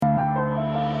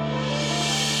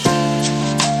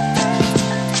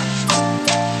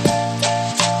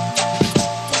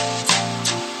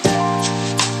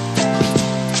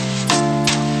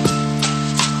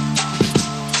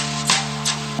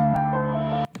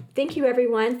Thank you,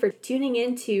 everyone, for tuning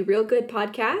in to Real Good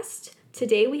Podcast.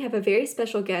 Today, we have a very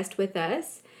special guest with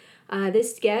us.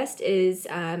 This guest is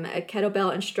a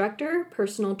kettlebell instructor,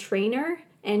 personal trainer,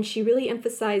 and she really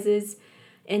emphasizes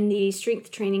in the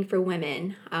strength training for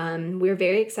women. We're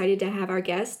very excited to have our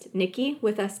guest, Nikki,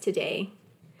 with us today.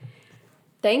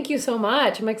 Thank you so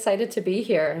much. I'm excited to be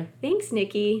here. Thanks,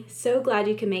 Nikki. So glad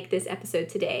you can make this episode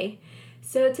today.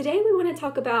 So today we want to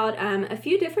talk about a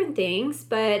few different things,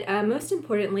 but most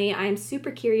importantly, I'm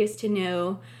super curious to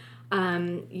know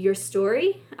your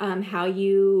story, how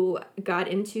you got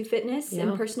into fitness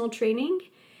and personal training,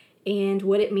 and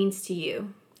what it means to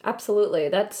you. Absolutely.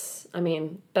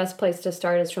 Best place to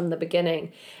start is from the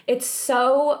beginning. It's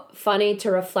so funny to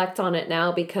reflect on it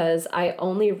now because I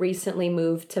only recently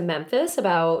moved to Memphis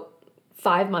about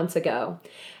 5 months ago.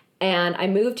 And I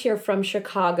moved here from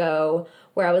Chicago,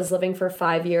 where I was living for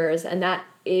 5 years, and that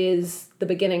is the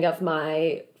beginning of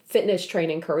my fitness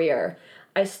training career.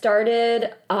 I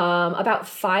started about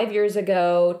 5 years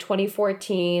ago,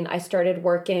 2014, I started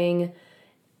working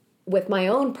with my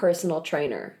own personal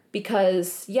trainer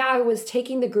because, I was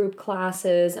taking the group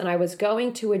classes and I was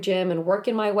going to a gym and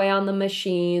working my way on the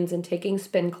machines and taking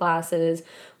spin classes,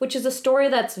 which is a story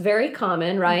that's very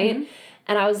common, right? Mm-hmm.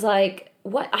 And I was like,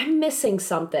 what? I'm missing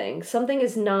something. Something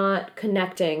is not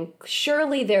connecting.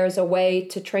 Surely there's a way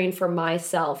to train for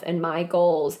myself and my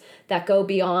goals that go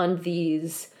beyond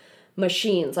these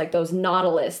machines, like those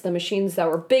Nautilus, the machines that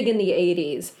were big in the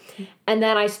 80s. And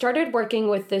then I started working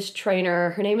with this trainer.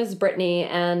 Her name is Brittany,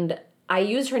 and I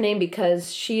use her name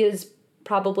because she is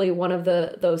probably one of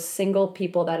those single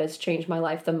people that has changed my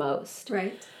life the most.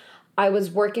 Right. I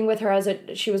was working with her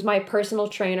she was my personal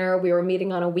trainer. We were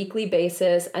meeting on a weekly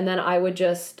basis, and then I would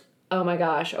just,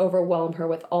 overwhelm her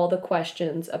with all the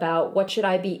questions about what should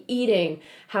I be eating?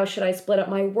 How should I split up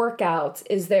my workouts?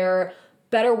 Is there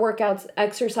better workouts,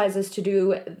 exercises to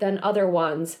do than other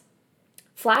ones?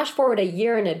 Flash forward a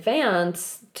year in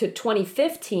advance to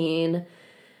 2015,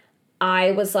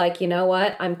 I was like, you know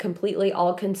what? I'm completely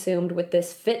all consumed with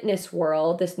this fitness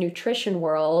world, this nutrition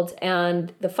world.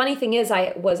 And the funny thing is,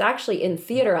 I was actually in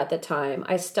theater at the time.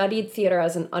 I studied theater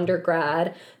as an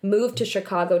undergrad, moved to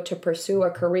Chicago to pursue a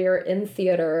career in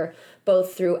theater,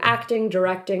 both through acting,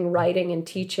 directing, writing, and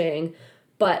teaching.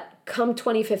 But come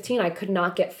 2015, I could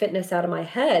not get fitness out of my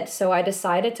head. So I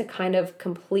decided to kind of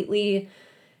completely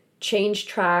change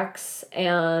tracks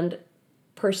and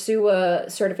pursue a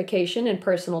certification in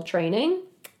personal training.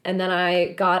 And then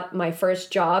I got my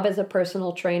first job as a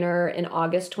personal trainer in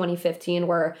August 2015,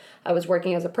 where I was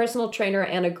working as a personal trainer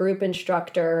and a group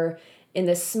instructor in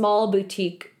this small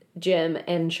boutique gym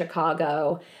in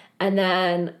Chicago. And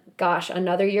then,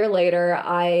 another year later,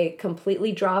 I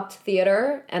completely dropped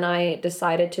theater and I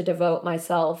decided to devote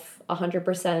myself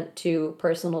 100% to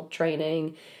personal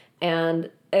training.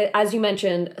 And as you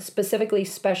mentioned, specifically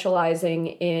specializing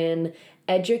in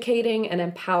educating and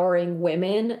empowering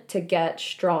women to get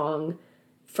strong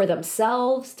for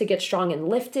themselves, to get strong in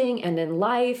lifting and in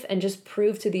life, and just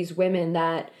prove to these women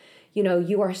that,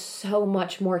 you are so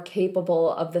much more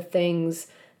capable of the things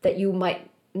that you might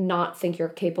not think you're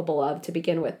capable of to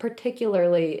begin with,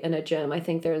 particularly in a gym. I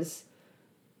think there's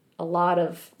a lot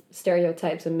of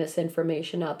stereotypes and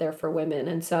misinformation out there for women.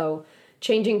 And so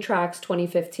changing tracks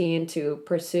 2015 to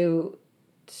pursue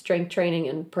strength training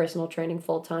and personal training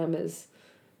full-time is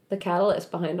the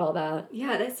catalyst behind all that.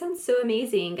 Yeah, that sounds so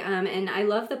amazing. And I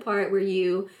love the part where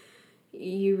you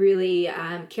really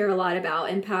care a lot about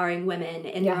empowering women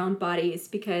in their own bodies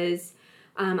because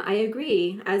I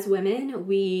agree. As women,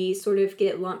 we sort of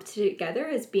get lumped together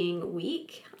as being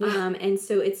weak. And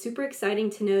so it's super exciting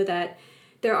to know that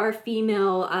there are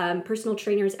female personal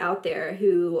trainers out there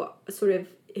who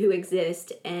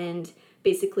exist and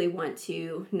basically want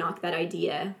to knock that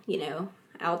idea,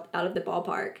 out of the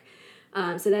ballpark.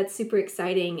 So that's super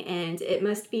exciting, and it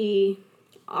must be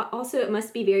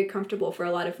very comfortable for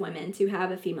a lot of women to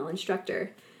have a female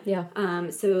instructor. Yeah.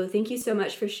 So thank you so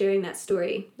much for sharing that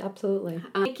story. Absolutely.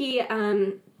 Nikki,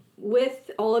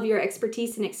 with all of your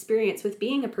expertise and experience with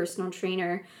being a personal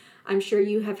trainer, I'm sure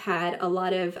you have had a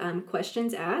lot of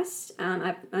questions asked.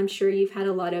 I'm sure you've had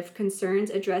a lot of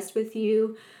concerns addressed with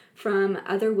you from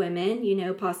other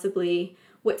women, possibly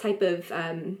what type of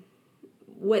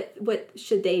what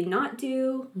should they not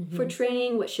do for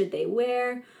training? What should they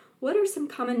wear? What are some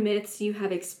common myths you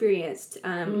have experienced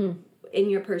in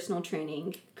your personal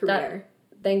training career?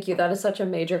 Thank you. That is such a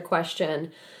major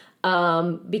question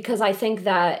because I think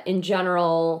that in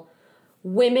general,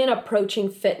 women approaching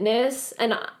fitness,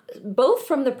 and both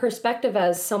from the perspective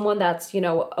as someone that's,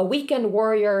 a weekend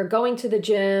warrior going to the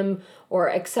gym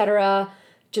or etc.,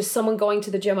 just someone going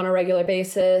to the gym on a regular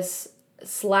basis /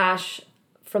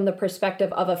 from the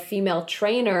perspective of a female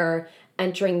trainer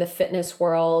entering the fitness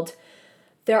world,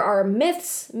 there are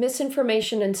myths,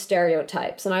 misinformation, and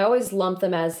stereotypes. And I always lump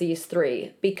them as these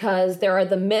three because there are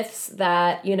the myths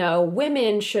that,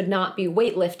 women should not be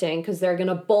weightlifting because they're going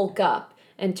to bulk up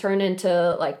and turn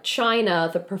into like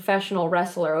Chyna, the professional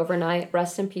wrestler overnight.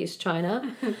 Rest in peace,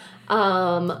 Chyna.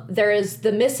 There is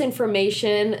the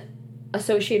misinformation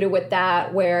associated with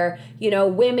that where,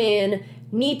 women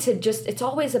need to it's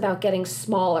always about getting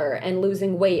smaller and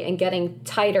losing weight and getting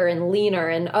tighter and leaner,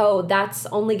 and that's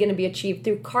only going to be achieved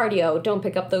through cardio. Don't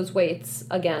pick up those weights.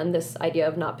 Again, this idea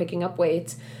of not picking up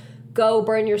weights. Go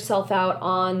burn yourself out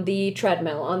on the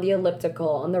treadmill, on the elliptical,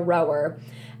 on the rower.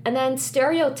 And then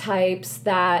stereotypes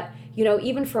that,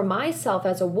 even for myself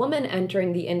as a woman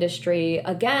entering the industry,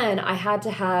 again, I had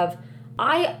to have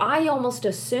I almost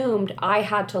assumed I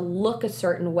had to look a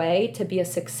certain way to be a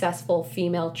successful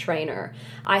female trainer.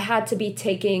 I had to be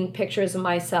taking pictures of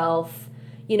myself,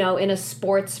 in a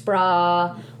sports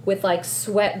bra with like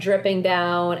sweat dripping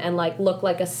down and like look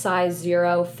like a size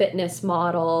 0 fitness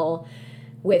model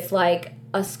with like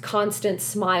a constant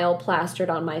smile plastered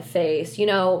on my face.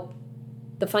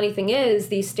 The funny thing is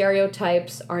these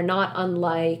stereotypes are not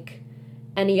unlike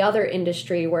any other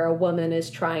industry where a woman is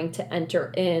trying to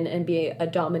enter in and be a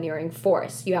domineering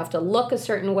force. You have to look a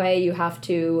certain way. You have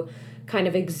to kind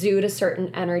of exude a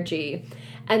certain energy.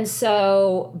 And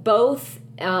so both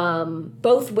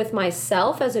with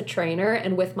myself as a trainer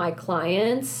and with my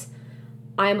clients,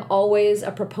 I'm always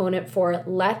a proponent for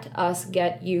let us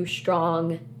get you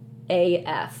strong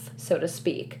AF, so to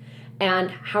speak.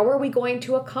 And how are we going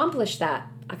to accomplish that?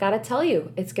 I gotta tell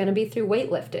you, it's gonna be through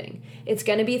weightlifting. It's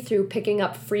gonna be through picking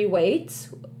up free weights.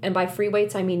 And by free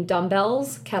weights, I mean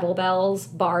dumbbells, kettlebells,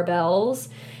 barbells.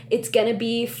 It's gonna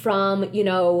be from,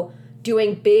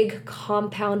 doing big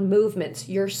compound movements,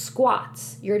 your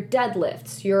squats, your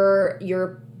deadlifts,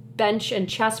 your bench and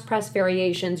chest press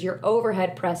variations, your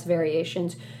overhead press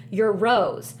variations, your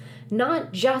rows.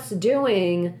 Not just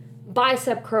doing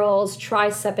bicep curls,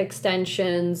 tricep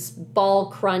extensions, ball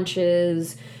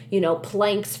crunches,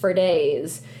 planks for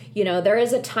days. There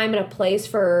is a time and a place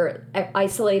for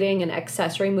isolating and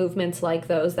accessory movements like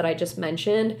those that I just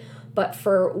mentioned. But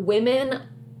for women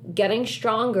getting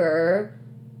stronger,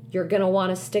 you're going to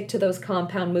want to stick to those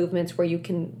compound movements where you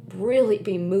can really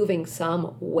be moving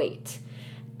some weight.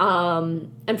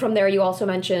 And from there, you also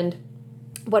mentioned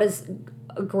what is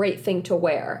a great thing to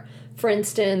wear. For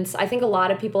instance, I think a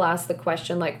lot of people ask the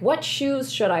question, like, what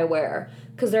shoes should I wear?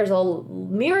 Because there's a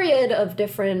myriad of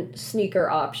different sneaker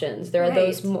options. There are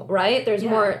those, right? There's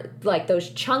more like those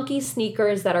chunky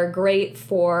sneakers that are great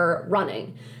for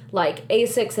running. Like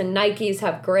Asics and Nikes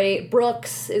have great.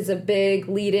 Brooks is a big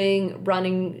leading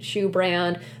running shoe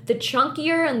brand. The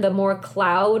chunkier and the more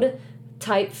cloud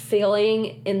type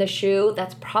feeling in the shoe,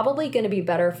 that's probably going to be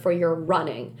better for your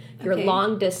running, your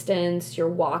long distance, your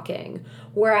walking.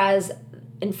 Whereas,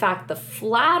 in fact, the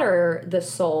flatter the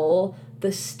sole,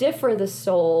 the stiffer the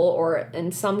sole, or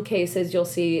in some cases you'll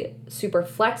see super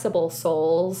flexible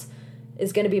soles,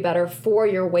 is going to be better for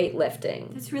your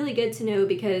weightlifting. That's really good to know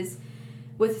because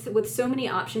with so many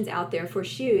options out there for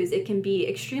shoes, it can be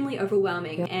extremely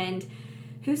overwhelming. Yep. And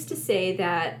who's to say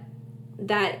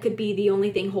that could be the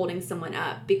only thing holding someone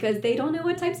up because they don't know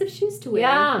what types of shoes to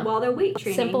wear while they're weight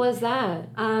training. Simple as that.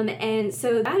 And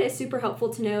so that is super helpful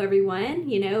to know, everyone.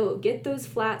 Get those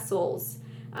flat soles.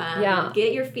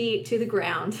 Get your feet to the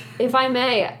ground. If I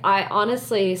may, I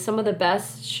honestly, some of the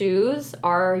best shoes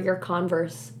are your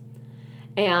Converse.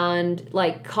 And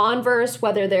like Converse,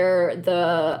 whether they're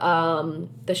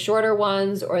the shorter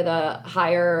ones or the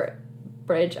higher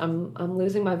bridge, I'm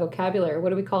losing my vocabulary. What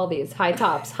do we call these? High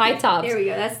tops. High tops. There we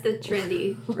go. That's the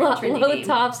trendy low name.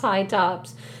 Tops, high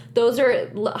tops. Those are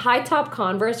high top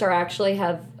Converse are actually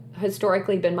have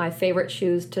historically been my favorite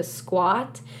shoes to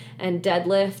squat and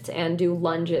deadlift and do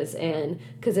lunges in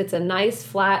because it's a nice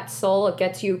flat sole. It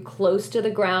gets you close to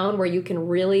the ground where you can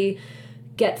really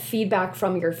get feedback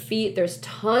from your feet. There's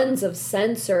tons of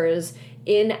sensors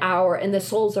in the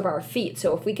soles of our feet.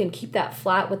 So if we can keep that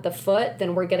flat with the foot,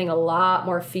 then we're getting a lot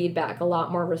more feedback, a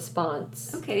lot more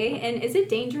response. Okay, and is it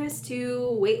dangerous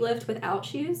to weightlift without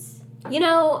shoes?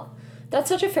 That's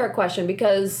such a fair question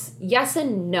because yes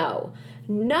and no.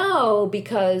 No,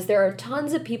 because there are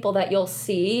tons of people that you'll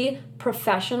see,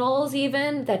 professionals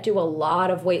even, that do a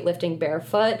lot of weightlifting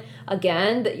barefoot.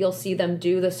 Again, that you'll see them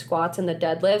do the squats and the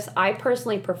deadlifts. I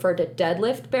personally prefer to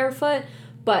deadlift barefoot,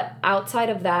 but outside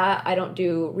of that, I don't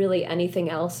do really anything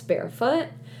else barefoot.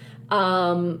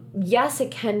 Yes,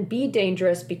 it can be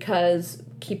dangerous because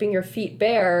keeping your feet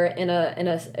bare in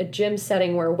a gym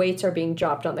setting where weights are being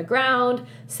dropped on the ground.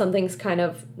 Something's kind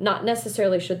of, not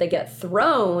necessarily should they get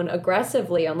thrown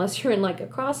aggressively unless you're in like a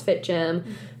CrossFit gym,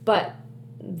 but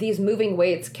these moving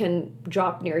weights can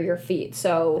drop near your feet.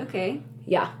 So okay,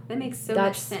 yeah, that makes so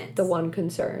much sense. That's the one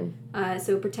concern.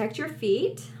 So protect your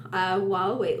feet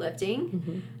while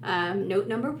weightlifting. Note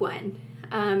number 1.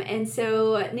 And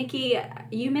so, Nikki,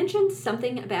 you mentioned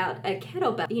something about a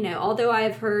kettlebell. You know, although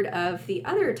I've heard of the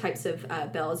other types of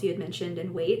bells you had mentioned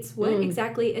and weights, what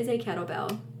exactly is a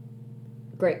kettlebell?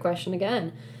 Great question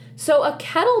again. So a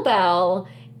kettlebell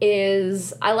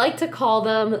is, I like to call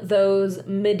them those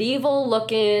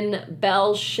medieval-looking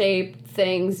bell-shaped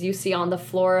things you see on the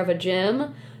floor of a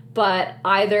gym, but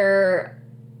either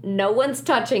no one's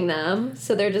touching them,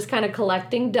 so they're just kind of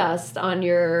collecting dust on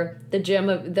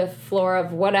the floor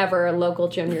of whatever local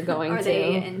gym you're going to. Are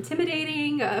they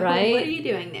intimidating? Right? What are you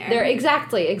doing there? They're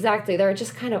exactly. They're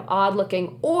just kind of odd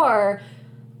looking. Or,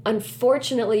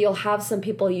 unfortunately, you'll have some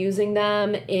people using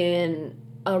them in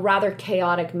a rather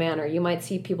chaotic manner. You might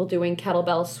see people doing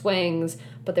kettlebell swings,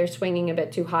 but they're swinging a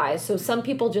bit too high. So some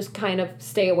people just kind of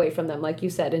stay away from them, like you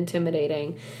said,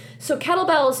 intimidating. So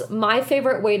kettlebells, my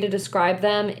favorite way to describe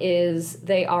them is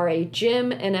they are a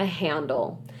gym and a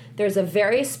handle. There's a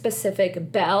very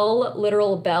specific bell,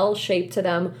 literal bell shape to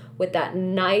them with that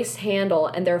nice handle,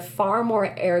 and they're far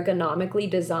more ergonomically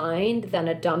designed than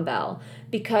a dumbbell.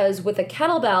 Because with a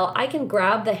kettlebell, I can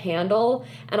grab the handle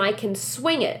and I can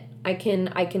swing it. I can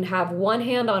have one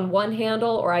hand on one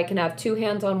handle, or I can have two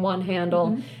hands on one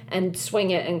handle and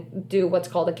swing it and do what's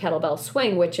called a kettlebell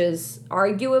swing, which is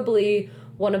arguably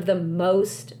one of the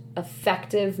most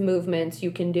effective movements you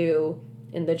can do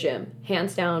in the gym.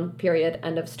 Hands down, period,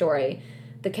 end of story.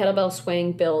 The kettlebell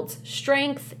swing builds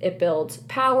strength, it builds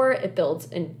power, it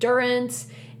builds endurance,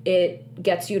 it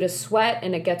gets you to sweat,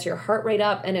 and it gets your heart rate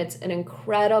up, and it's an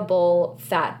incredible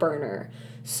fat burner.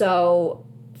 So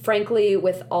frankly,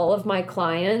 with all of my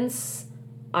clients,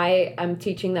 I am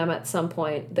teaching them at some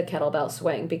point the kettlebell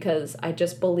swing because I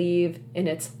just believe in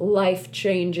its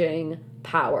life-changing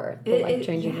power, the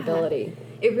life-changing ability.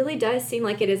 It really does seem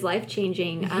like it is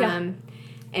life-changing. Yeah.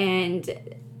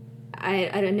 And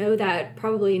I don't know that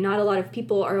probably not a lot of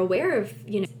people are aware of,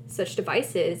 such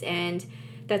devices, and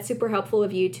that's super helpful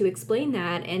of you to explain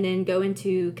that and then go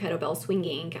into kettlebell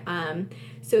swinging.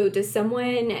 So does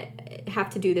someone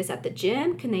have to do this at the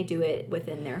gym? Can they do it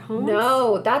within their homes?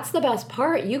 No, that's the best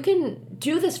part. You can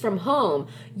do this from home.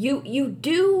 You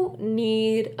do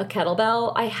need a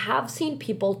kettlebell. I have seen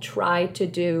people try to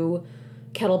do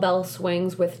kettlebell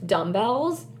swings with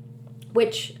dumbbells,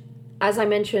 which, as I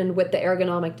mentioned, with the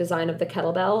ergonomic design of the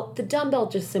kettlebell, the dumbbell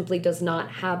just simply does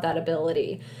not have that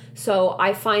ability. So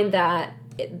I find that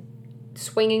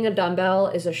swinging a dumbbell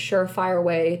is a surefire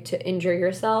way to injure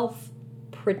yourself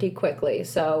pretty quickly.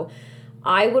 So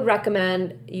I would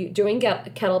recommend you doing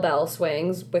kettlebell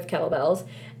swings with kettlebells.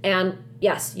 And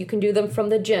yes, you can do them from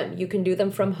the gym. You can do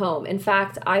them from home. In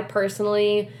fact, I've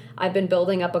been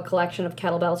building up a collection of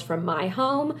kettlebells from my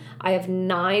home. I have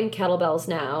 9 kettlebells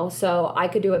now, so I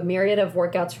could do a myriad of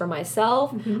workouts for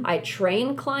myself. I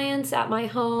train clients at my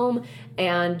home,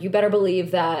 and you better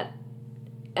believe that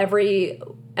every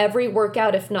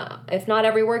workout, if not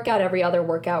every workout, every other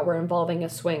workout, we're involving a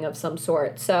swing of some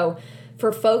sort. So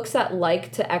for folks that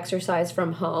like to exercise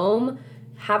from home,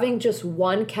 having just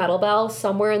one kettlebell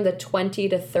somewhere in the 20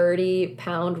 to 30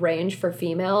 pound range for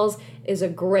females is a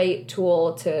great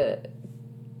tool to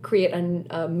create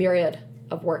a myriad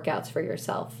of workouts for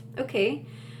yourself. Okay,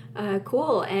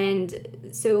 cool.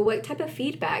 And so what type of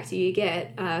feedback do you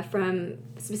get from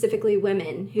specifically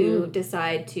women who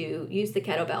decide to use the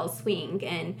kettlebell swing?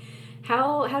 And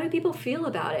how do people feel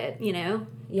about it,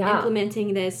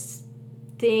 implementing this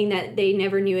thing that they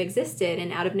never knew existed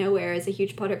and out of nowhere is a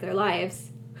huge part of their lives?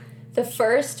 The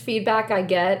first feedback I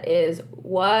get is,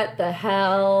 what the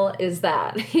hell is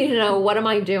that? What am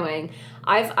I doing?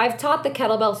 I've taught the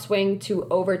kettlebell swing to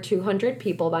over 200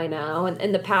 people by now, and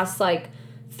in the past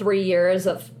 3 years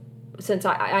since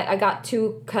I got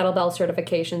 2 kettlebell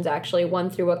certifications, actually, one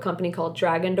through a company called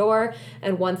Dragon Door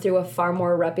and one through a far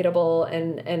more reputable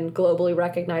and globally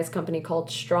recognized company called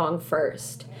Strong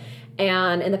First.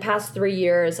 And in the past 3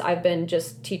 years, I've been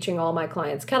just teaching all my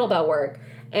clients kettlebell work.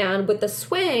 And with the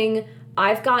swing,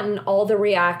 I've gotten all the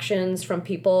reactions from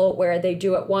people where they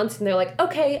do it once and they're like,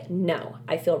 okay, no,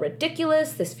 I feel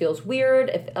ridiculous. This feels weird.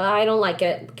 If I don't like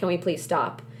it, can we please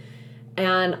stop?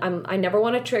 And I never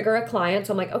want to trigger a client,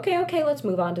 so I'm like, okay, let's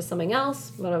move on to something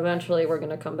else. But eventually, we're going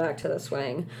to come back to the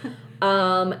swing.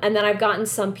 And then I've gotten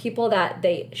some people that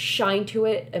they shine to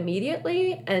it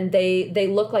immediately, and they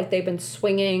look like they've been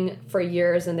swinging for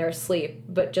years in their sleep,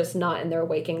 but just not in their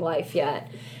waking life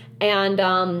yet. And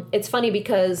it's funny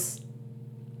because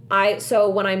so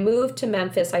when I moved to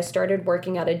Memphis, I started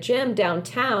working at a gym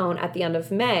downtown at the end of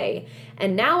May.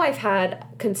 And now I've had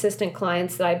consistent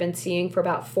clients that I've been seeing for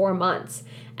about 4 months.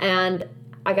 And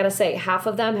I gotta say, half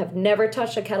of them have never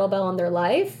touched a kettlebell in their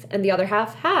life, and the other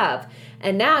half have.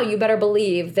 And now you better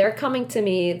believe they're coming to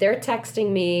me, they're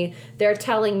texting me, they're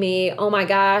telling me, oh my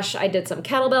gosh, I did some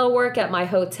kettlebell work at my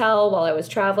hotel while I was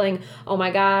traveling. Oh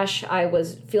my gosh, I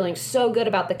was feeling so good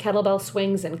about the kettlebell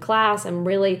swings in class. I'm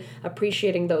really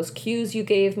appreciating those cues you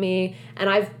gave me. And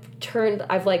I've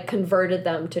like converted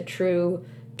them to true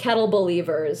kettle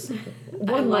believers.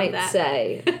 One might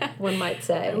say.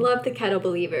 I love the kettle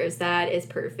believers. That is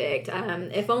perfect.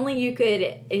 If only you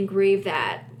could engrave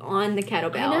that on the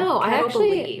kettlebell. I know.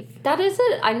 Believe. That is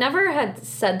it. I never had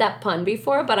said that pun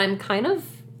before, but I'm kind of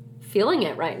feeling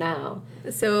it right now.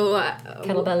 So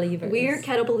kettle believers. We're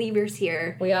kettle believers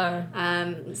here. We are.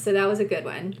 So that was a good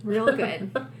one. Real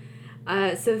good.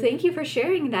 So thank you for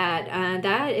sharing that.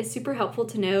 That is super helpful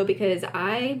to know because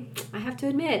I have to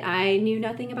admit, I knew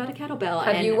nothing about a kettlebell.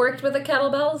 Have you worked with a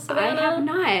kettlebell, Savannah? I have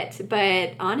not,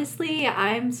 but honestly,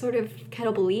 I'm sort of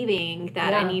kettle believing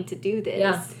that I need to do this.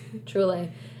 Yeah,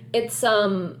 truly. It's,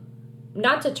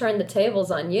 not to turn the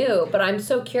tables on you, but I'm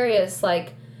so curious,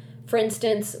 like, for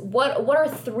instance, what are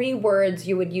 3 words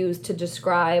you would use to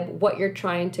describe what you're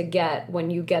trying to get when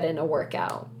you get in a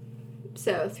workout?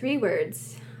 So, 3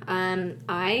 words.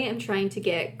 I am trying to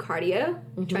get cardio.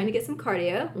 Mm-hmm. Trying to get some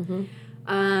cardio.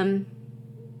 Mm-hmm.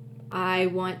 I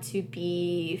want to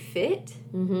be fit.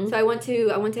 Mm-hmm. So I want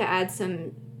to add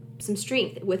some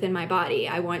strength within my body.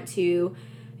 I want to,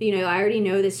 I already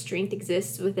know this strength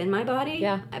exists within my body.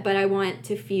 Yeah. But I want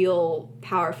to feel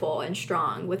powerful and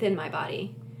strong within my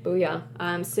body.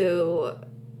 Booyah. So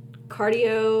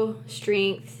cardio,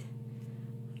 strength,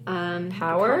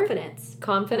 power,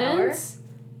 confidence.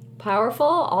 Powerful,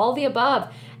 all the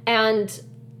above. And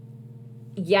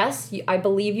yes, I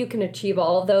believe you can achieve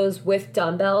all of those with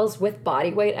dumbbells, with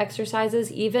body weight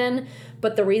exercises even.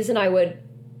 But the reason I would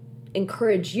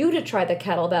encourage you to try the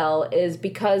kettlebell is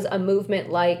because a movement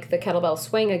like the kettlebell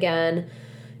swing, again,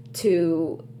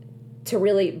 to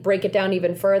really break it down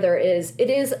even further, it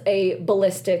is a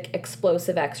ballistic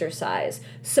explosive exercise.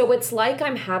 So it's like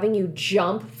I'm having you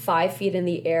jump 5 feet in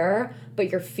the air,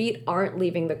 but your feet aren't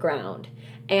leaving the ground.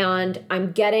 And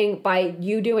I'm getting, by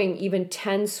you doing even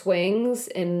 10 swings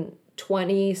in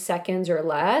 20 seconds or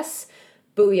less,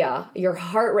 booyah, your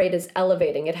heart rate is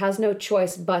elevating. It has no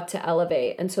choice but to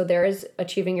elevate. And so there is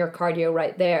achieving your cardio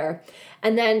right there.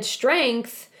 And then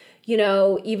strength,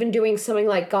 even doing something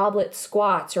like goblet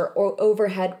squats or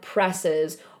overhead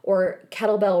presses or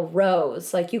kettlebell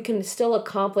rows, like you can still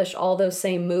accomplish all those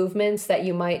same movements that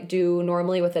you might do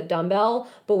normally with a dumbbell,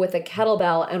 but with a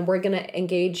kettlebell, and we're going to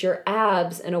engage your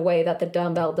abs in a way that the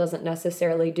dumbbell doesn't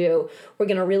necessarily do. We're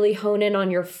going to really hone in on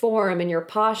your form and your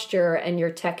posture and your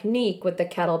technique with the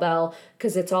kettlebell,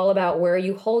 because it's all about where are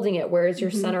you holding it, where is your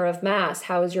center of mass,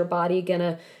 how is your body going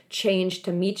to change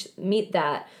to meet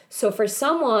that. So for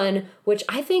someone, which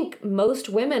I think most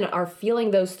women are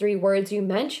feeling those 3 words you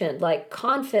mentioned, like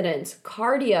confidence,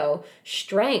 cardio,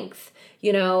 strength,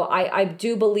 I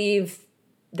do believe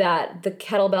that the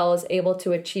kettlebell is able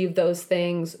to achieve those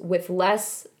things with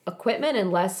less equipment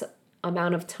and less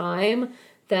amount of time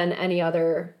than any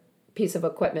other piece of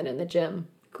equipment in the gym.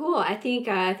 Cool. I think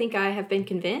I have been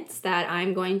convinced that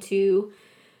I'm going to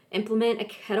implement a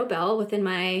kettlebell within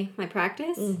my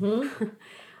practice. Mm-hmm.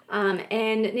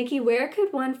 And Nikki, where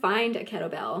could one find a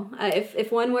kettlebell?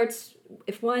 If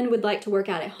one would like to work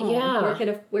out at home,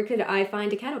 where could I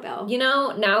find a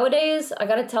kettlebell? Nowadays, I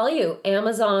gotta tell you,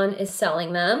 Amazon is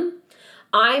selling them.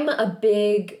 I'm a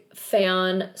big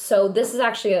fan. So this is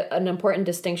actually an important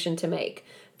distinction to make.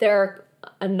 There are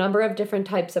a number of different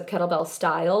types of kettlebell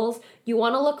styles. You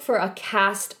want to look for a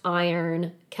cast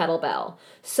iron kettlebell.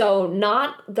 So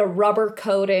not the rubber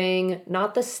coating,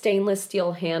 not the stainless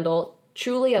steel handle,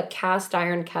 truly a cast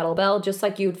iron kettlebell, just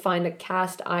like you'd find a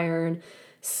cast iron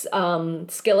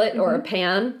skillet or a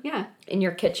pan in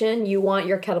your kitchen. You want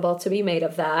your kettlebell to be made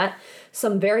of that.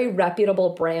 Some very reputable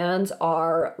brands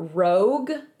are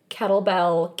Rogue,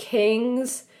 Kettlebell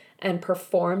Kings, and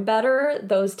Perform Better.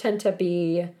 Those tend to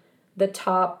be the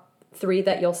top 3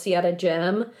 that you'll see at a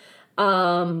gym.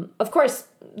 Of course,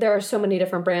 there are so many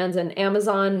different brands, and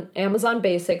Amazon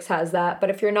Basics has that. But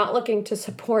if you're not looking to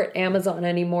support Amazon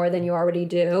any more than you already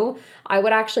do, I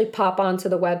would actually pop onto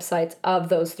the websites of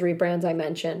those 3 brands I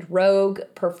mentioned: Rogue,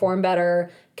 Perform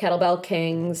Better, Kettlebell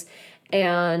Kings,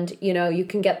 and you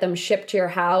can get them shipped to your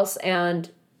house. And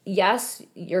yes,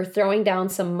 you're throwing down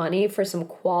some money for some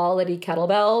quality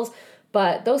kettlebells,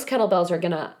 but those kettlebells are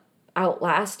gonna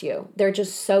outlast you. They're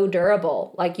just so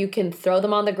durable. Like, you can throw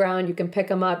them on the ground, you can pick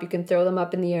them up, you can throw them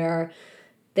up in the air.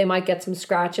 They might get some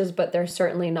scratches, but they're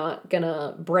certainly not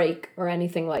gonna break or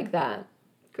anything like that.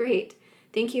 Great.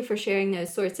 Thank you for sharing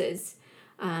those sources.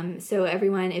 So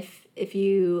everyone, if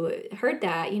you heard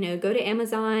that, go to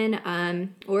Amazon,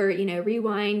 or,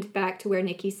 rewind back to where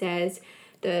Nikki says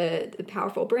the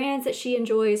powerful brands that she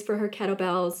enjoys for her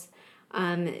kettlebells,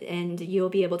 and you'll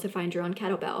be able to find your own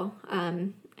kettlebell.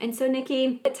 And so,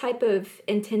 Nikki, what type of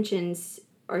intentions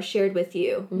are shared with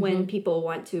you when people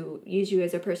want to use you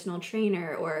as a personal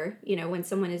trainer, or, when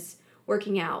someone is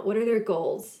working out? What are their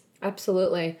goals?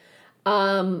 Absolutely.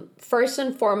 First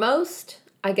and foremost,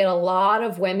 I get a lot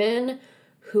of women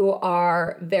who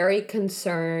are very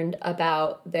concerned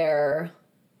about their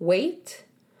weight,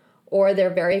 or they're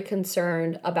very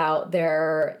concerned about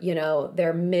their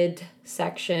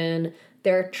midsection,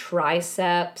 their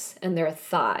triceps, and their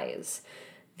thighs.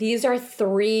 These are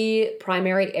 3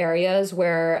 primary areas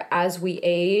where, as we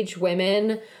age,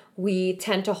 women, we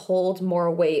tend to hold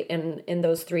more weight in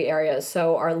those 3 areas.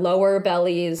 So our lower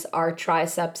bellies, our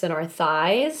triceps, and our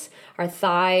thighs, our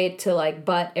thigh to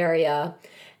butt area.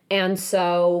 And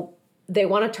so they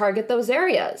want to target those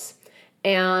areas.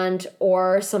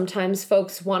 Or sometimes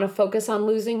folks want to focus on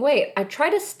losing weight. I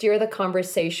try to steer the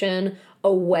conversation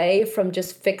away from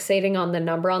just fixating on the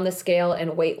number on the scale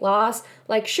and weight loss.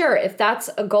 Sure, if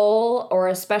that's a goal, or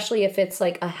especially if it's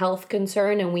a health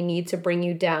concern and we need to bring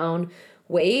you down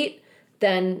weight,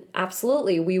 then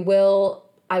absolutely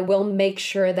I will make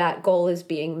sure that goal is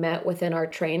being met within our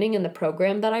training and the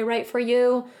program that I write for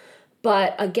you.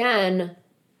 But again,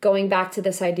 going back to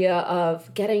this idea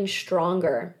of getting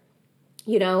stronger,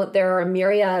 there are a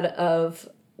myriad of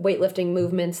weightlifting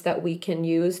movements that we can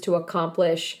use to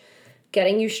accomplish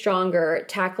getting you stronger,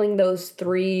 tackling those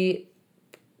 3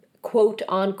 quote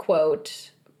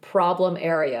unquote problem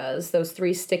areas, those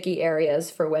 3 sticky areas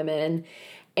for women,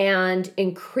 and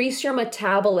increase your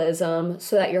metabolism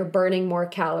so that you're burning more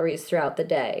calories throughout the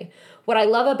day. What I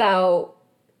love about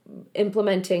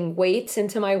implementing weights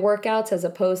into my workouts, as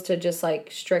opposed to just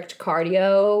strict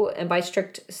cardio, and by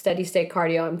strict steady state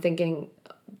cardio, I'm thinking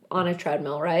on a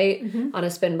treadmill, right? On a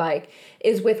spin bike,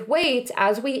 is with weights,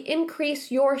 as we increase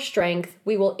your strength,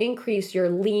 we will increase your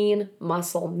lean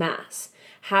muscle mass.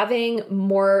 Having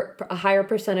a higher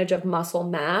percentage of muscle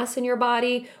mass in your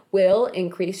body will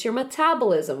increase your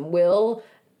metabolism, will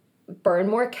burn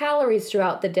more calories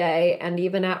throughout the day and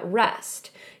even at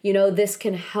rest. This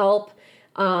can help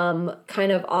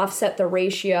kind of offset the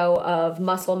ratio of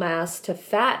muscle mass to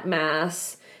fat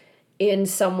mass in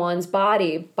someone's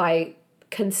body by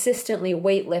consistently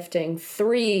weightlifting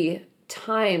 3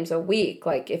 times a week.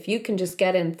 If you can just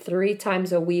get in 3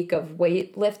 times a week of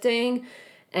weightlifting,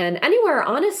 and anywhere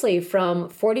honestly from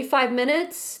 45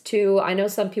 minutes to, I know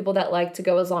some people that like to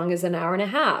go as long as an hour and a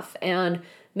half, and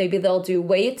maybe they'll do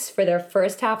weights for their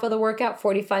first half of the workout,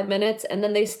 45 minutes, and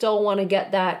then they still want to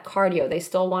get that cardio. They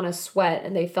still want to sweat,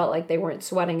 and they felt like they weren't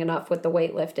sweating enough with the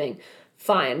weightlifting.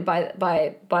 Fine,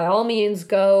 by all means,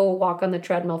 go walk on the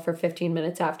treadmill for 15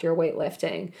 minutes after your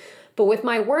weightlifting. But with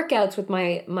my workouts, with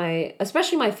my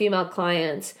especially my female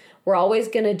clients, we're always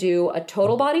going to do a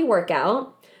total body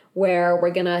workout where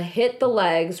we're going to hit the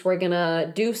legs, we're going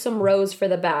to do some rows for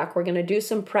the back, we're going to do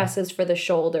some presses for the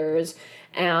shoulders,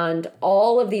 and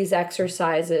all of these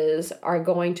exercises are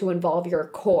going to involve your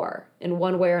core in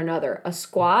one way or another. A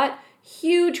squat,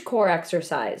 huge core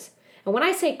exercise. And when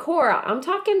I say core, I'm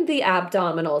talking the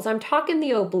abdominals, I'm talking the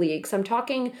obliques, I'm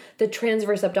talking the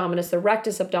transverse abdominis, the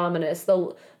rectus abdominis,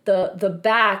 the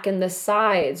back and the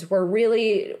sides. We're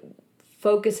really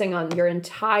focusing on your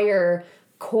entire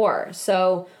core.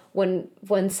 So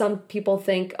when some people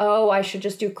think, oh, I should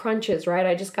just do crunches, right?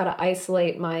 I just got to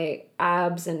isolate my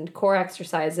abs and core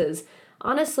exercises.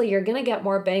 Honestly, you're going to get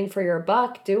more bang for your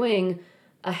buck doing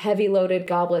a heavy loaded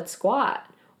goblet squat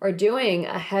or doing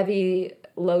a heavy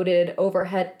loaded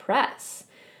overhead press.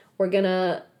 We're going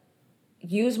to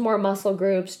use more muscle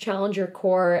groups, challenge your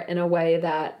core in a way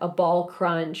that a ball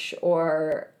crunch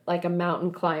or like a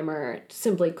mountain climber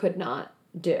simply could not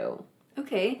do.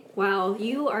 Okay, wow,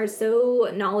 you are so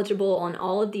knowledgeable on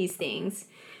all of these things.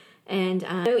 And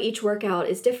I know each workout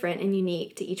is different and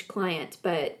unique to each client,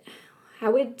 but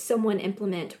how would someone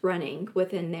implement running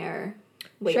within their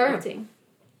weightlifting?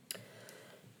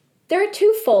 There are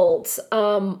two folds.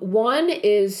 One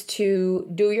is to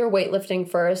do your weightlifting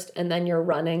first and then your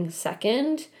running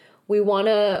second. We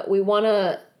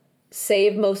wanna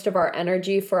save most of our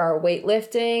energy for our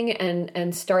weightlifting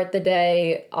and start the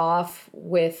day off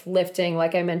with lifting,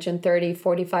 like I mentioned, 30,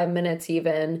 45 minutes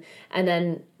even, and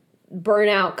then burn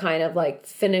out, kind of like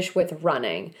finish with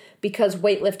running. Because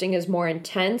weightlifting is more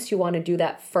intense, you want to do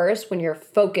that first when you're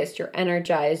focused, you're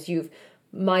energized, you've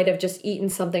might have just eaten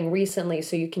something recently,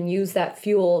 so you can use that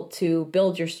fuel to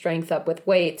build your strength up with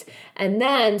weights, and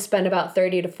then spend about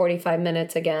 30 to 45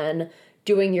 minutes again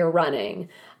doing your running.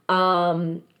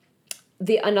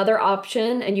 Another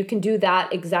option, and you can do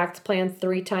that exact plan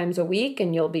 3 times a week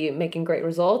and you'll be making great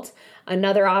results.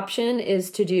 Another option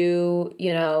is to do,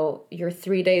 your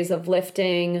 3 days of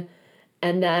lifting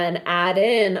and then add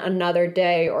in another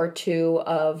day or 2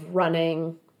 of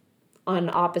running on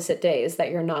opposite days that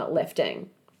you're not lifting.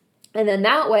 And then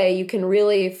that way you can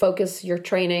really focus your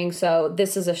training. So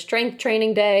this is a strength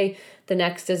training day. The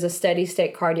next is a steady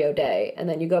state cardio day. And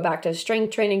then you go back to a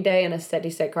strength training day and a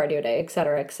steady state cardio day, et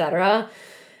cetera, et cetera.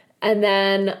 And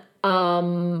then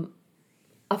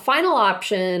a final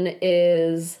option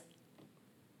is,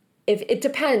 if it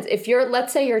depends. If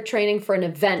let's say you're training for an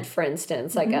event, for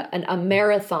instance, like a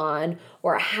marathon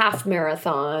or a half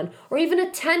marathon or even a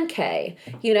 10K,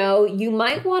 you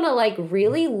might want to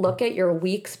really look at your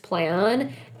week's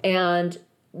plan and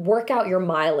work out your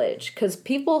mileage. Because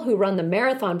people who run the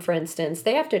marathon, for instance,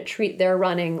 they have to treat their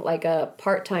running like a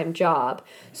part-time job.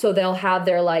 So they'll have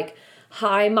their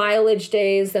high mileage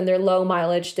days, then their low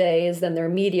mileage days, then their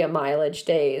medium mileage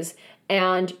days.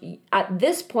 And at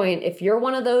this point, if you're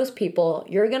one of those people,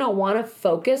 you're going to want to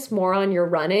focus more on your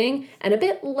running and a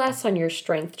bit less on your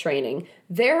strength training.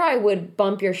 There, I would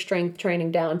bump your strength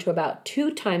training down to about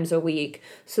 2 times a week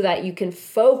so that you can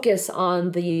focus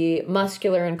on the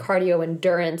muscular and cardio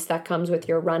endurance that comes with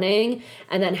your running,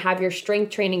 and then have your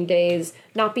strength training days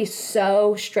not be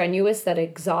so strenuous that it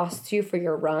exhausts you for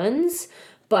your runs,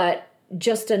 but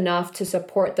just enough to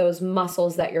support those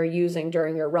muscles that you're using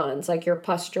during your runs, like your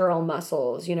postural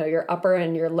muscles, your upper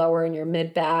and your lower and your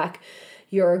mid back,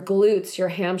 your glutes, your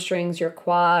hamstrings, your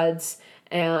quads,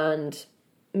 and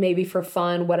maybe for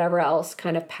fun, whatever else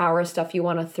kind of power stuff you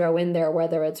want to throw in there,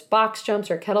 whether it's box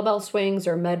jumps or kettlebell swings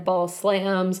or med ball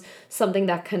slams, something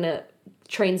that kind of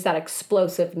trains that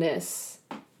explosiveness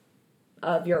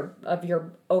of your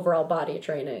overall body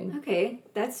training. Okay,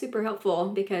 that's super helpful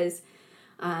because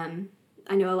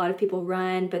I know a lot of people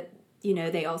run, but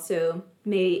they also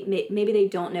maybe they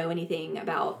don't know anything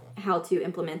about how to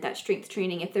implement that strength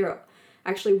training if they're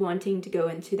actually wanting to go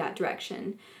into that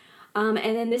direction. And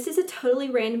then this is a totally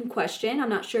random question. I'm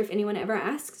not sure if anyone ever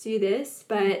asks you this,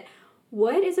 but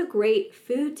what is a great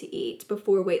food to eat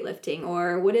before weightlifting,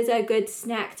 or what is a good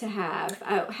snack to have?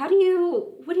 What do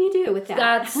you do with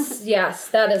that? Yes,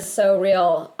 that is so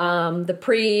real.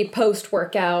 The post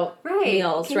workout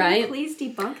meals, Can right? You please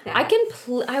debunk that?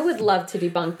 I would love to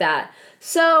debunk that.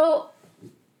 So,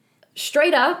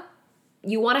 straight up,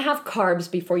 you want to have carbs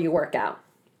before you work out.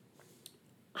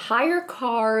 Higher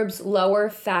carbs, lower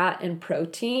fat and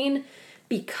protein,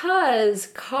 because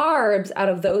carbs, out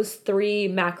of those 3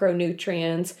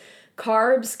 macronutrients,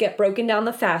 carbs get broken down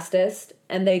the fastest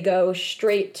and they go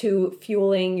straight to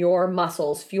fueling your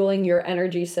muscles, fueling your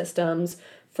energy systems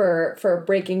for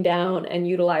breaking down and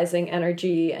utilizing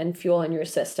energy and fuel in your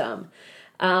system.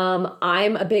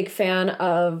 I'm a big fan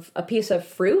of a piece of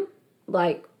fruit,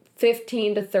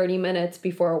 15 to 30 minutes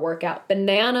before a workout.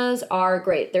 Bananas are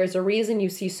great. There's a reason you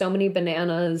see so many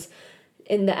bananas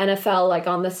in the NFL,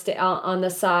 on the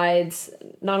sides,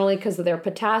 not only because of their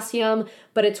potassium,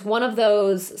 but it's one of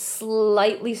those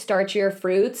slightly starchier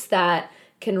fruits that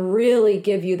can really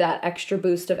give you that extra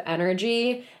boost of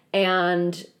energy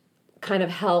and kind of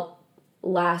help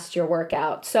last your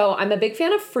workout. So I'm a big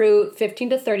fan of fruit, 15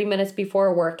 to 30 minutes before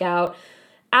a workout.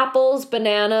 Apples,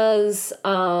 bananas,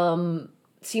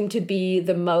 seem to be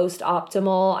the most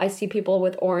optimal. I see people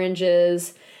with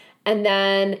oranges. And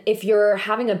then if you're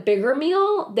having a bigger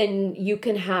meal, then you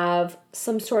can have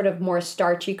some sort of more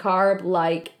starchy carb,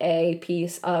 like a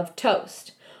piece of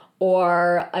toast.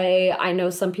 Or I know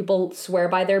some people swear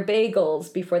by their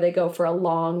bagels before they go for a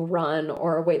long run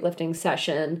or a weightlifting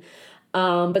session.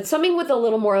 But something with a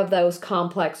little more of those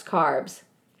complex carbs.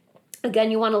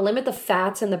 Again, you want to limit the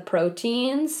fats and the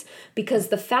proteins because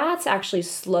the fats actually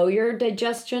slow your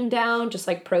digestion down, just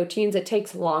like proteins. It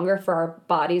takes longer for our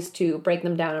bodies to break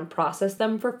them down and process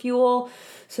them for fuel.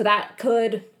 So that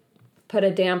could put a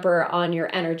damper on your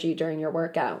energy during your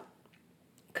workout.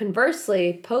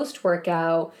 Conversely,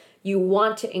 post-workout, you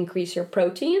want to increase your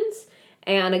proteins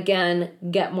and again,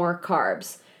 get more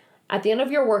carbs. At the end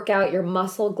of your workout, your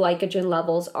muscle glycogen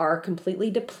levels are completely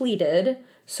depleted,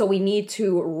 so we need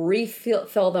to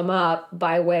refill them up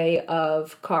by way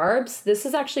of carbs. This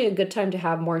is actually a good time to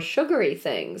have more sugary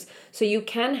things. So you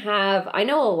can have, I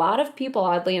know a lot of people,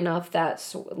 oddly enough,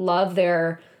 that love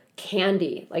their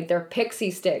candy, like their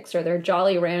Pixie Sticks or their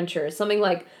Jolly Ranchers, something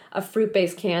like a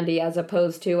fruit-based candy as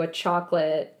opposed to a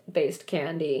chocolate-based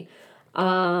candy.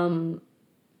 Having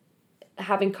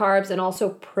carbs and also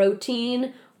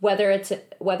protein, whether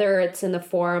it's in the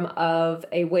form of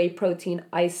a whey protein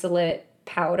isolate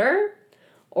powder,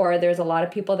 or there's a lot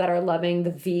of people that are loving the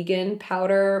vegan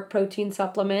powder protein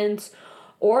supplements,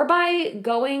 or by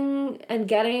going and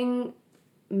getting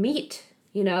meat,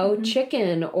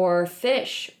 chicken or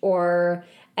fish or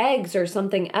eggs or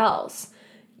something else.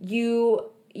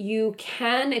 You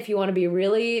can, if you want to be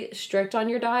really strict on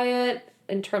your diet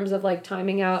in terms of like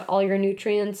timing out all your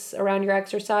nutrients around your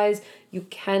exercise, you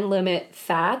can limit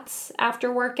fats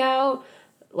after workout,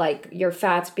 like your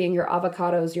fats being your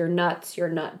avocados, your nuts, your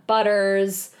nut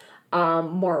butters,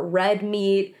 more red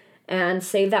meat, and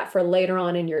save that for later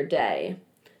on in your day.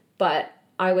 But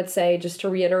I would say, just to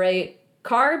reiterate,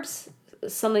 carbs,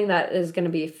 something that is going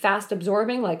to be fast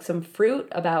absorbing, like some fruit,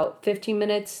 about 15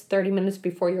 minutes, 30 minutes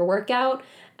before your workout.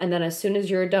 And then as soon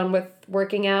as you're done with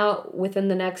working out, within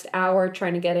the next hour,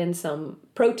 trying to get in some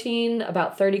protein,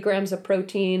 about 30 grams of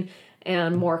protein,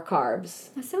 and more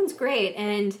carbs. That sounds great.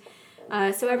 And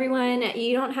so everyone,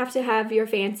 you don't have to have your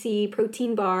fancy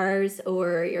protein bars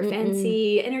or your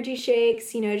fancy energy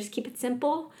shakes. Just keep it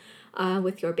simple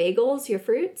with your bagels, your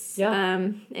fruits,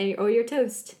 or your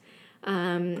toast.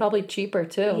 Probably cheaper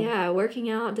too. Yeah, working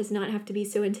out does not have to be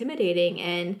so intimidating,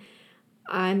 and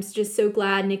I'm just so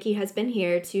glad Nikki has been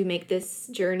here to make this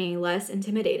journey less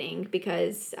intimidating,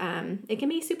 because it can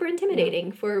be super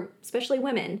intimidating for especially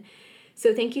women.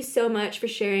 So thank you so much for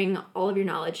sharing all of your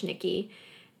knowledge, Nikki.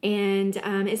 And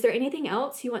is there anything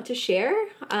else you want to share?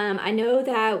 I know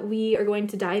that we are going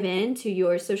to dive into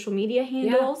your social media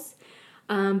handles.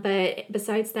 But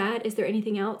besides that, is there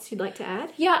anything else you'd like to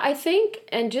add? Yeah, I think,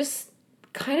 and just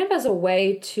kind of as a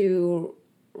way to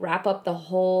wrap up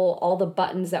all the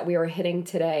buttons that we were hitting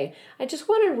today, I just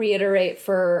want to reiterate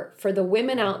for the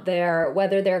women out there,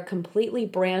 whether they're completely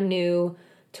brand new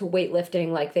to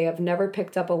weightlifting, like they have never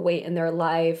picked up a weight in their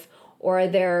life, or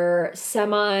they're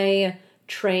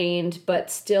semi-trained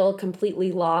but still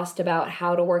completely lost about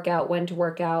how to work out, when to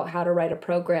work out, how to write a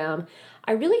program,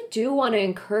 I really do want to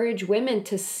encourage women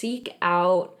to seek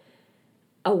out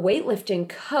a weightlifting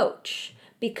coach.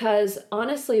 Because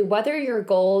honestly, whether your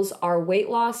goals are weight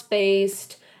loss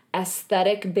based,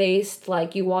 aesthetic based,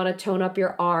 like you want to tone up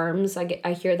your arms,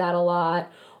 I hear that a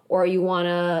lot, or you want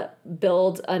to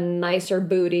build a nicer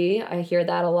booty, I hear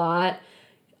that a lot.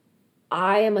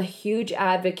 I am a huge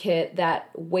advocate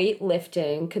that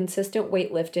weightlifting, consistent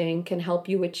weightlifting, can help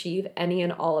you achieve any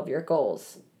and all of your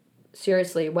goals.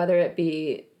 Seriously, whether it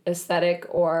be aesthetic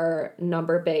or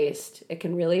number based, it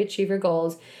can really achieve your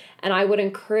goals. And I would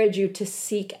encourage you to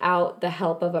seek out the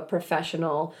help of a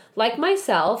professional like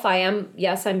myself. I'm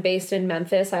based in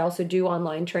Memphis. I also do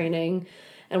online training,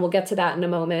 and we'll get to that in a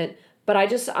moment. But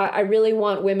I really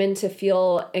want women to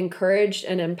feel encouraged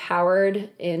and empowered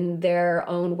in their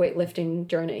own weightlifting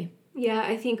journey. Yeah,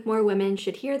 I think more women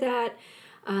should hear that.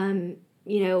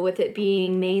 With it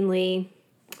being mainly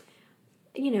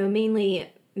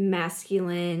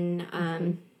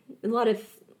masculine, a lot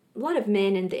of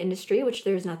men in the industry, which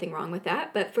there's nothing wrong with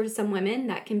that, but for some women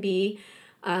that can be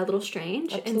a little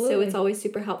strange. Absolutely. And so it's always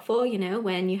super helpful,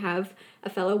 when you have a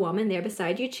fellow woman there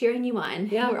beside you cheering you on.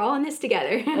 Yeah. We're all in this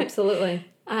together. Absolutely.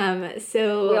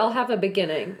 So we all have a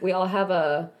beginning. We all have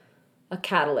a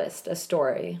catalyst, a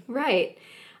story. Right.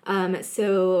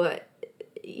 So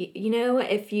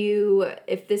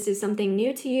if this is something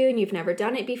new to you and you've never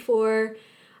done it before,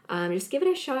 just give it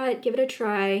a shot, give it a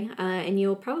try, and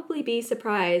you'll probably be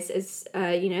surprised as,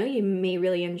 you may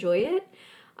really enjoy it.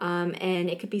 And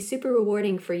it could be super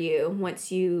rewarding for you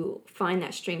once you find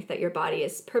that strength that your body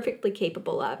is perfectly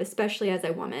capable of, especially as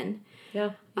a woman.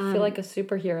 Yeah, you feel like a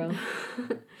superhero.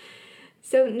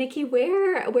 So, Nikki,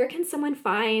 where can someone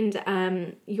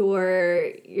find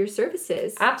your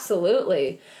services?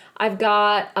 Absolutely. I've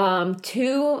got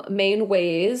 2 main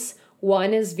ways.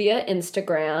 One is via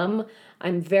Instagram.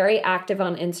 I'm very active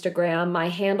on Instagram. My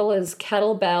handle is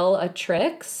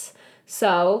Kettlebell-a-Tricks.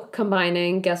 So,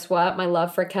 combining, guess what? My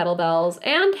love for kettlebells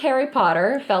and Harry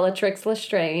Potter, Bellatrix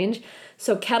Lestrange.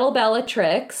 So,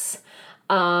 Kettlebell-a-Tricks.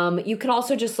 You can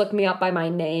also just look me up by my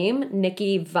name,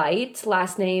 Nikki Veit,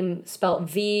 last name spelled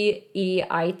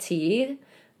Veit,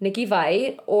 Nikki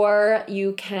Veit, or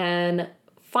you can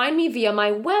find me via my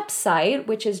website,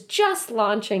 which is just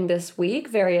launching this week.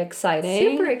 Very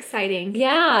exciting. Super exciting.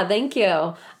 Yeah, thank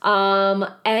you.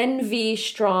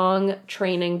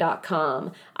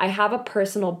 nvstrongtraining.com. I have a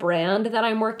personal brand that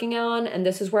I'm working on, and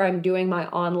this is where I'm doing my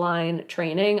online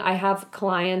training. I have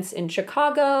clients in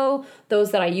Chicago, those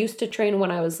that I used to train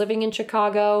when I was living in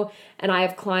Chicago, and I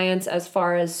have clients as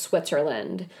far as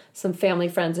Switzerland. Some family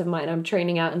friends of mine I'm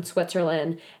training out in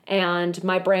Switzerland, and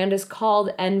my brand is called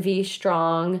NV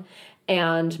Strong.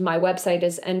 And my website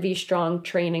is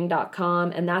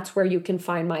nvstrongtraining.com, and that's where you can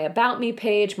find my About Me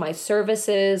page, my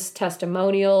services,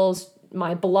 testimonials,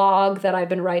 my blog that I've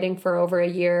been writing for over a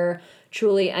year.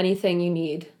 Truly anything you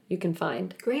need, you can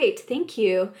find. Great, thank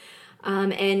you.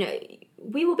 And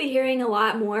we will be hearing a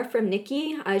lot more from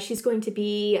Nikki. She's going to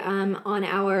be on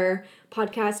our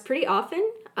podcast pretty often.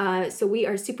 So we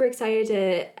are super excited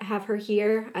to have her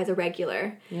here as a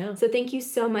regular. Yeah. So thank you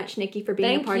so much, Nikki, for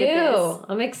being a part of this. Thank you.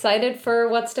 I'm excited for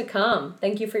what's to come.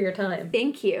 Thank you for your time.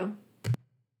 Thank you.